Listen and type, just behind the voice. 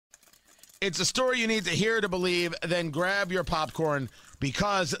It's a story you need to hear to believe. Then grab your popcorn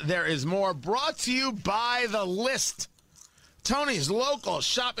because there is more. Brought to you by The List, Tony's local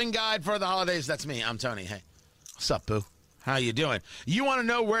shopping guide for the holidays. That's me. I'm Tony. Hey, what's up, boo? How you doing? You want to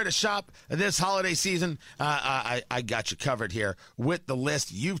know where to shop this holiday season? I got you covered here with The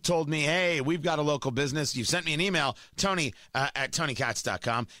List. You've told me, hey, we've got a local business. You sent me an email, Tony at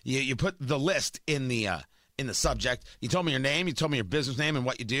TonyKatz.com. You put The List in the subject. You told me your name, you told me your business name and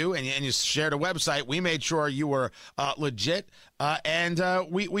what you do, and you shared a website. We made sure you were legit, and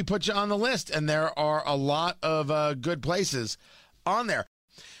we put you on the list, and there are a lot of good places on there.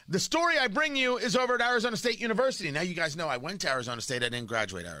 The story I bring you is over at Arizona State University. Now, you guys know I went to Arizona State. I didn't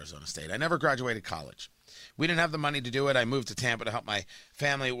graduate Arizona State. I never graduated college. We didn't have the money to do it. I moved to Tampa to help my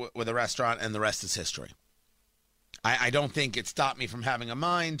family with a restaurant, and the rest is history. I don't think it stopped me from having a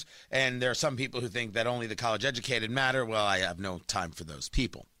mind, and there are some people who think that only the college-educated matter. Well, I have no time for those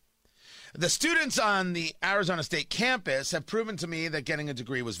people. The students on the Arizona State campus have proven to me that getting a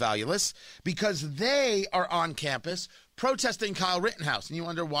degree was valueless because they are on campus protesting Kyle Rittenhouse. And you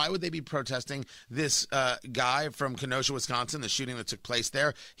wonder, why would they be protesting this guy from Kenosha, Wisconsin, the shooting that took place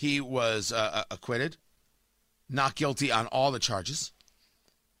there? He was acquitted, not guilty on all the charges.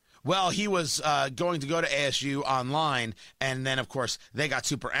 Well, he was going to go to ASU online, and then, of course, they got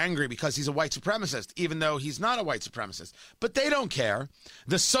super angry because he's a white supremacist, even though he's not a white supremacist. But they don't care.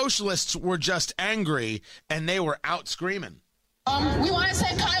 The socialists were just angry, and they were out screaming. We want to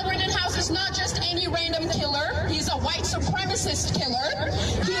say Kyle Rittenhouse is not just any random killer. He's a white supremacist killer.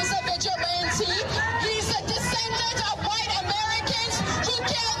 He is a vigilante. He's a descendant of white Americans who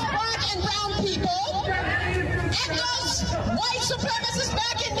killed black and brown people. And those white supremacists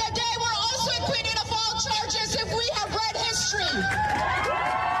back in the day were also acquitted of all charges if we have read history.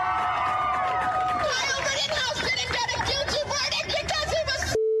 Kyle Rittenhouse didn't get a guilty verdict because he was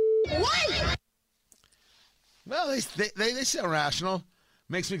white. Well, they sound rational.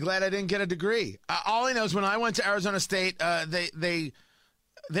 Makes me glad I didn't get a degree. All I know is when I went to Arizona State, they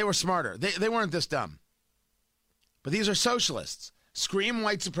were smarter. They weren't this dumb. But these are socialists. Scream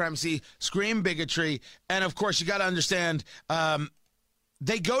white supremacy, scream bigotry, and of course you got to understand,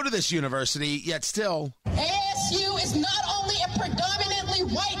 they go to this university, yet still. ASU is not only a predominantly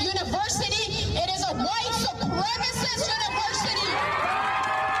white university, it is a white supremacist university.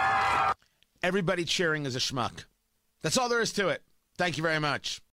 Everybody cheering is a schmuck. That's all there is to it. Thank you very much.